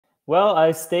Well,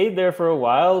 I stayed there for a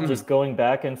while, Mhm. just going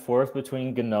back and forth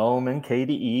between GNOME and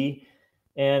KDE.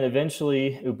 And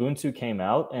eventually Ubuntu came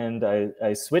out and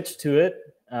I switched to it.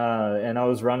 And I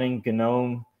was running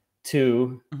GNOME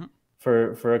 2 Mhm.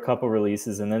 for a couple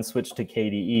releases and then switched to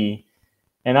KDE.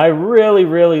 And I really,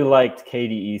 really liked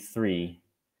KDE 3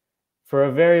 for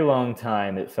a very long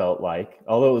time, it felt like,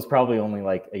 although it was probably only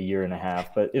like a year and a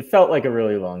half, but it felt like a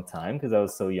really long time because I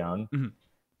was so young. Mhm.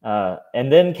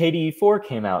 And then KDE 4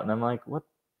 came out, and I'm like, what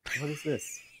is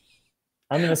this?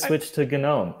 I'm going to I- switch to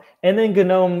GNOME. And then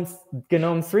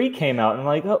GNOME 3 came out, and I'm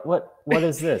like, oh, what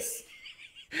is this?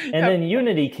 And Yep. then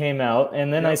Unity came out,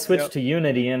 and then I Yep. switched Yep. to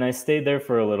Unity, and I stayed there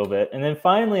for a little bit. And then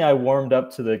finally I warmed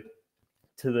up to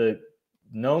the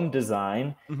GNOME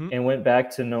design Mhm. and went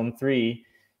back to GNOME 3.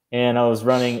 And I was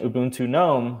running Ubuntu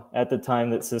GNOME at the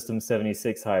time that System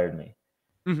 76 hired me.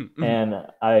 Mhm. Mhm. And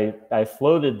I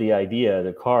floated the idea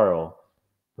to Carl,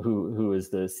 who is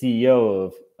the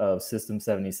CEO of System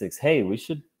 76. Hey, we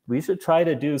should try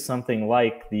to do something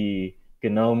like the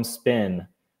GNOME spin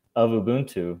of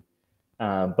Ubuntu,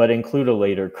 but include a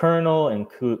later kernel,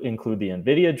 include the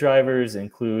NVIDIA drivers,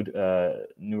 include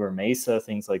newer Mesa,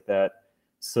 things like that,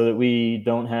 so that we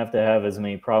don't have to have as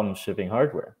many problems shipping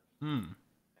hardware. Hmm.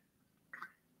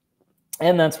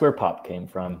 And that's where Pop came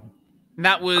from.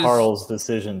 That was Carl's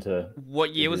decision what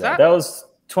to year do was that. that? That was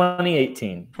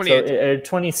 2018. So 2018.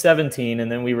 2017,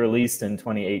 and then we released in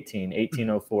 2018,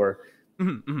 1804.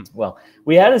 Mhm. Mhm. Well,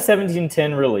 we had a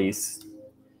 1710 release,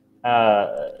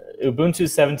 Ubuntu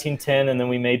 1710, and then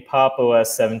we made PopOS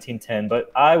 1710,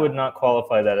 but I would not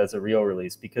qualify that as a real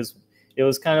release because it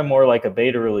was kind of more like a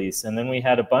beta release. And then we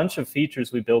had a bunch of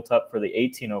features we built up for the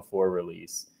 1804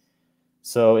 release.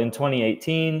 So in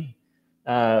 2018,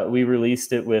 we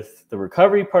released it with the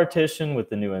recovery partition, with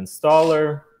the new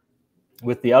installer,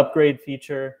 with the upgrade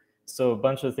feature. So a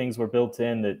bunch of things were built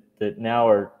in that now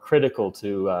are critical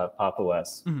to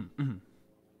PopOS. Mhm. Mhm.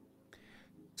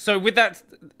 So with that,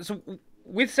 so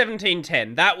with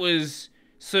 1710, that was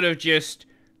sort of just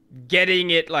getting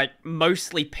it like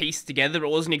mostly pieced together. It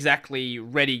wasn't exactly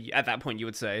ready at that point, you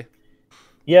would say.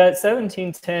 Yeah, at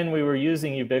 1710, we were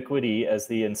using Ubiquiti as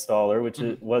the installer, which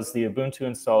Mhm. was the Ubuntu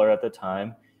installer at the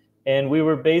time. And we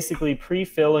were basically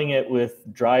pre-filling it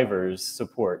with drivers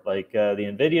support, like the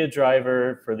NVIDIA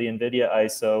driver for the NVIDIA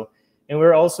ISO. And we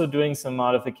were also doing some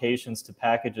modifications to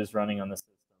packages running on the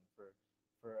system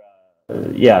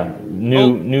for yeah, Oh,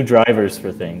 new drivers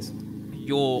for things.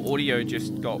 your audio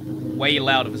just got way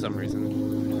louder for some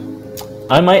reason.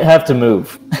 I might have to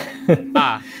move.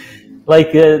 Ah,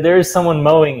 Like there is someone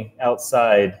mowing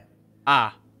outside.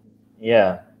 ah.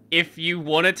 Yeah, If you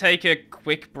want to take a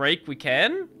quick break, we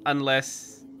can.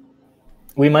 Unless,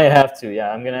 we might have to.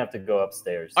 Yeah, I'm gonna have to go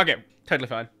upstairs. okay, totally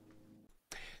fine.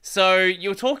 So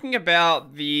you're talking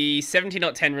about the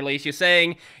 17.10 release. You're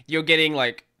saying you're getting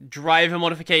like driver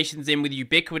modifications in with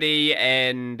Ubiquiti,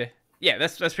 and yeah,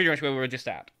 that's pretty much where we were just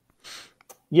at.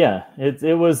 Yeah,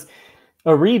 it was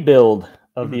a rebuild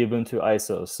of Mhm. the Ubuntu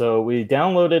ISO. So we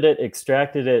downloaded it,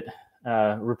 extracted it,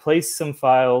 replaced some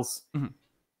files, Mhm.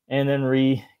 and then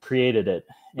recreated it.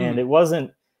 And Mhm. it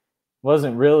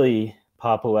wasn't really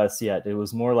Pop OS yet. It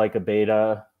was more like a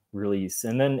beta release.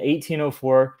 And then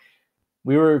 1804,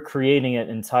 we were creating it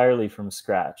entirely from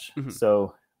scratch. Mhm.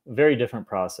 So very different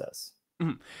process.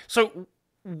 Mhm. So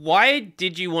why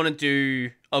did you want to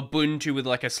do Ubuntu with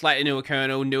like a slightly newer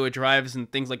kernel, newer drivers,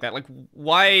 and things like that? Like,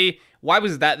 why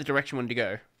was that the direction you wanted to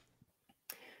go?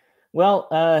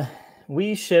 Well,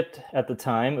 we shipped at the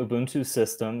time Ubuntu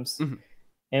systems, Mhm.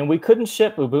 and we couldn't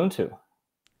ship Ubuntu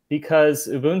because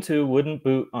Ubuntu wouldn't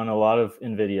boot on a lot of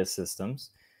NVIDIA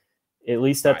systems, at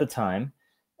least at the Right. time.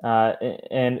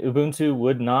 And Ubuntu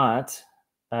would not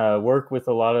work with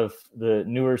a lot of the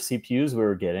newer CPUs we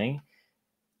were getting.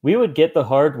 We would get the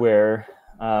hardware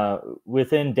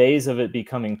within days of it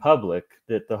becoming public,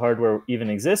 that the hardware even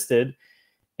existed,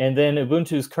 and then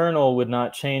Ubuntu's kernel would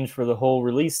not change for the whole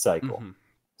release cycle. Mhm.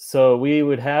 So we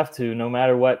would have to, no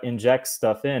matter what, inject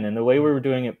stuff in. And the way we Mhm. were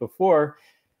doing it before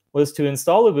was to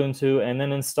install Ubuntu and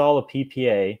then install a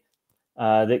PPA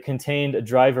that contained a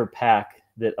driver pack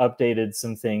that updated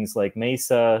some things like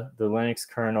Mesa, the Linux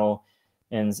kernel,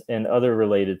 and other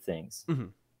related things.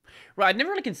 Mhm. Right. I'd never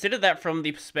really considered that from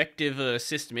the perspective of a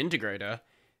system integrator.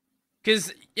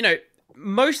 Because,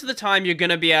 most of the time you're going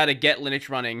to be able to get Linux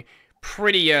running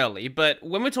pretty early, but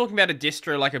when we're talking about a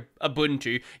distro like a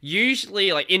Ubuntu,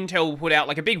 usually like Intel will put out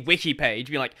like a big wiki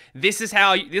page, be like, this is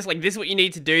how this is what you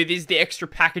need to do. These are the extra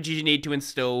packages you need to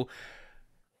install.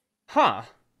 Huh?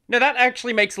 No, that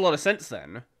actually makes a lot of sense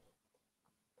then.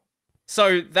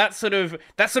 So that sort of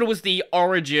was the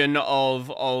origin of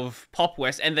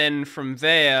PopOS, and then from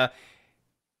there,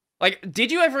 like,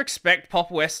 did you ever expect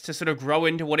PopOS to sort of grow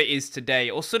into what it is today,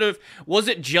 or sort of was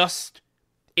it just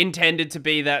intended to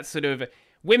be that sort of,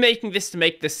 we're making this to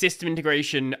make the system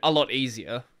integration a lot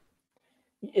easier?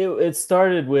 It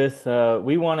started with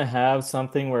we want to have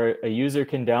something where a user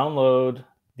can download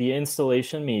the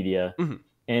installation media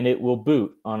and it will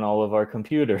boot on all of our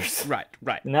computers. Right.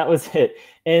 And that was it.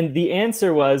 And the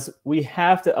answer was we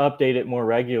have to update it more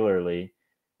regularly.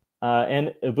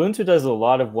 And Ubuntu does a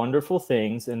lot of wonderful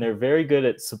things, and they're very good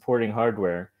at supporting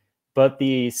hardware. But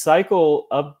the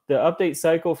update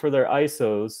cycle for their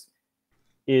ISOs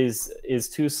is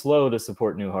too slow to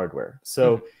support new hardware.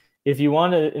 So if you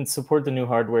want to support the new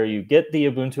hardware, you get the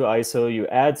Ubuntu ISO, you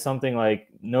add something like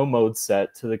no mode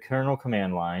set to the kernel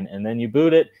command line, and then you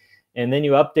boot it, and then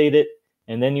you update it,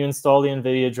 and then you install the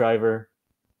NVIDIA driver,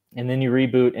 and then you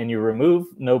reboot and you remove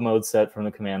no mode set from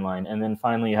the command line, and then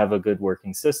finally you have a good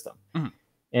working system.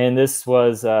 And this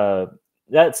was,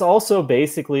 that's also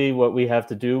basically what we have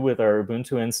to do with our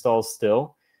Ubuntu installs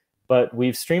still. But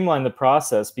we've streamlined the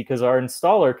process because our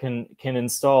installer can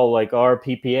install like our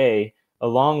PPA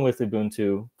along with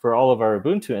Ubuntu for all of our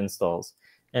Ubuntu installs.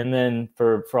 And then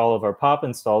for all of our pop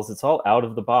installs, it's all out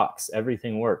of the box.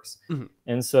 Everything works.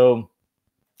 And so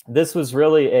this was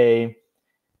really a,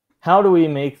 how do we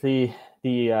make the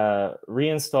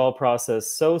reinstall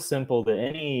process so simple that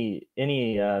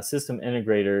any system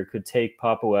integrator could take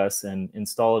PopOS and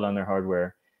install it on their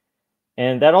hardware?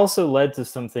 And that also led to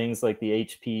some things like the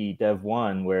HP Dev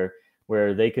 1,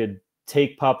 where they could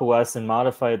take PopOS and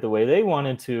modify it the way they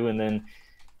wanted to, and then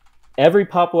every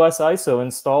PopOS ISO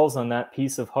installs on that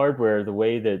piece of hardware the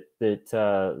way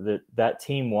that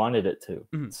team wanted it to.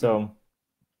 So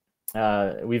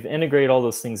we've integrated all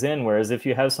those things in, whereas if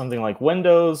you have something like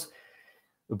Windows,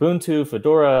 Ubuntu,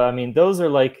 Fedora, I mean, those are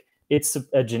like, it's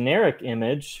a generic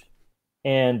image,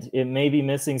 and it may be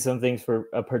missing some things for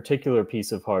a particular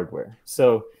piece of hardware.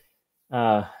 So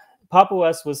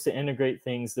PopOS was to integrate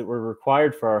things that were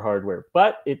required for our hardware.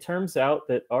 But it turns out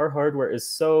that our hardware is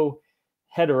so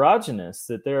heterogeneous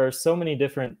that there are so many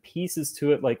different pieces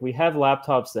to it. Like we have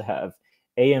laptops that have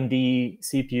AMD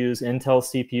CPUs, Intel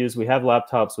CPUs. We have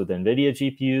laptops with NVIDIA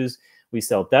GPUs. We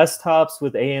sell desktops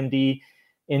with AMD,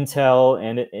 Intel,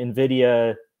 and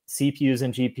NVIDIA CPUs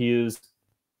and GPUs.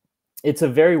 It's a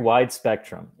very wide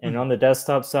spectrum. And on the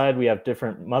desktop side, we have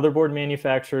different motherboard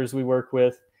manufacturers we work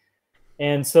with.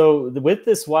 And so with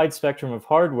this wide spectrum of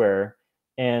hardware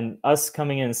and us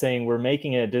coming in and saying we're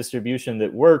making a distribution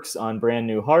that works on brand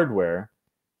new hardware,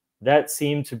 that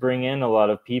seemed to bring in a lot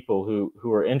of people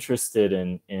who are interested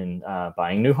in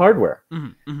buying new hardware.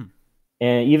 And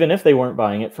even if they weren't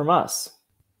buying it from us.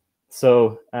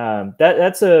 So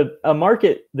that's a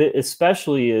market that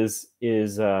especially is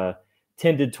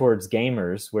tended towards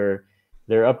gamers, where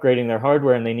they're upgrading their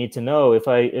hardware and they need to know, if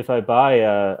I buy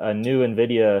a new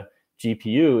NVIDIA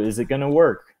GPU, is it going to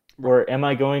work? Or am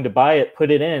I going to buy it, put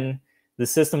it in, the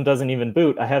system doesn't even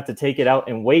boot, I have to take it out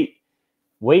and wait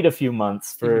a few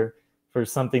months for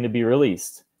something to be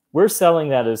released. We're selling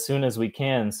that as soon as we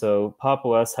can, so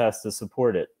PopOS has to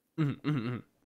support it.